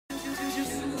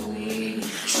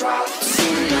drop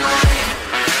tonight.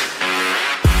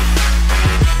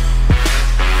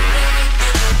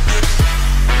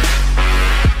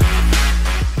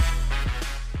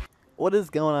 What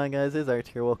is going on, guys? It's Artz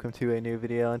here. Welcome to a new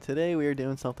video, and today we are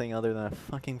doing something other than a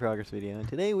fucking progress video. And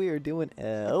today we are doing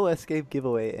a Os-Scape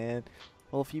giveaway, and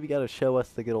well, if you gotta show us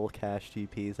the good old cash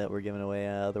GPs that we're giving away,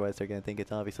 otherwise they're gonna think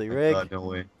it's obviously rigged. God, no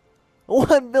way.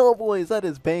 1 mil, boys! That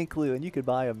is bank loot, and you could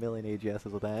buy a million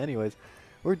AGSs with that. Anyways,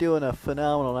 we're doing a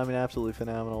phenomenal, I mean absolutely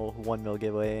phenomenal 1 mil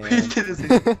giveaway.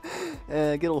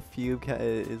 And good old Fube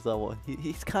is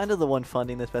he's kind of the one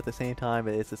funding this, but at the same time,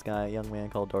 it's this guy, a young man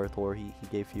called Darthor. He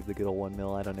gave Fube the good old 1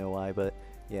 mil. I don't know why, but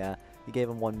yeah, he gave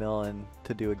him 1 mil and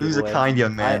to do a giveaway. He's a kind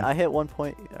young man. I hit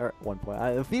Fube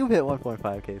hit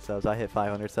 1.5k subs. I hit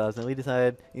 500 subs, and we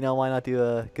decided, you know, why not do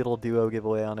a good old duo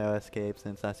giveaway on Os-Scape,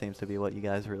 since that seems to be what you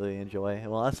guys really enjoy.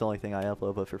 Well, that's the only thing I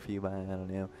upload, but for Fube, I don't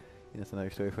know. That's another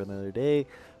story for another day.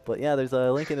 But yeah, there's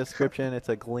a link in the description. It's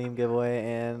a GLEAM giveaway,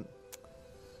 and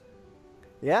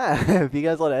yeah, if you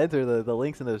guys want to enter, the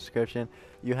links in the description.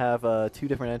 You have 2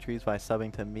 different entries by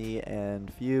subbing to me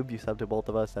and Fube. You sub to both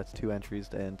of us. That's 2 entries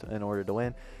in order to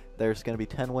win. There's going to be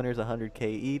 10 winners, 100k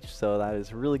each, so that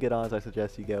is really good odds. I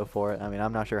suggest you go for it. I mean,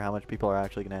 I'm not sure how much people are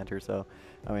actually going to enter, so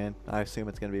I mean, I assume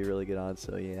it's going to be really good odds.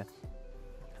 So yeah,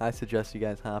 I suggest you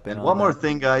guys hop in. And one more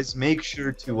thing, guys, make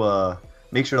sure to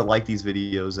like these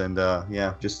videos, and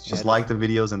yeah, just like the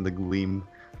videos and the GLEAM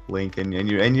link, and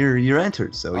you're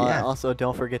entered. So yeah. Also,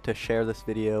 don't forget to share this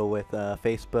video with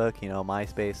Facebook, you know,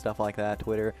 MySpace, stuff like that,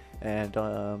 Twitter, and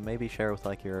maybe share with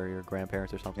like your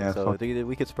grandparents or something. Yeah, so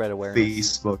we could spread awareness.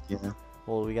 Facebook, yeah.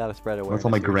 Well, we gotta spread awareness.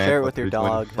 Share it with your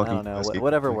dog. I don't know.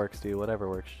 Whatever works, dude. Whatever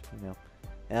works. You know.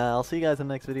 I'll see you guys in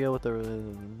the next video with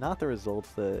not the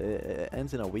results. It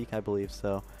ends in a week, I believe.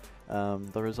 So.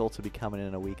 The results will be coming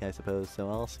in a week, I suppose, so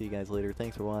I'll see you guys later.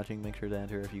 Thanks for watching. Make sure to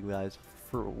enter if you guys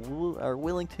are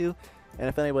willing to, and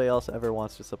if anybody else ever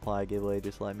wants to supply a giveaway,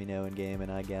 just let me know in game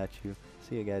and I got you.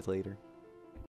 See you guys later.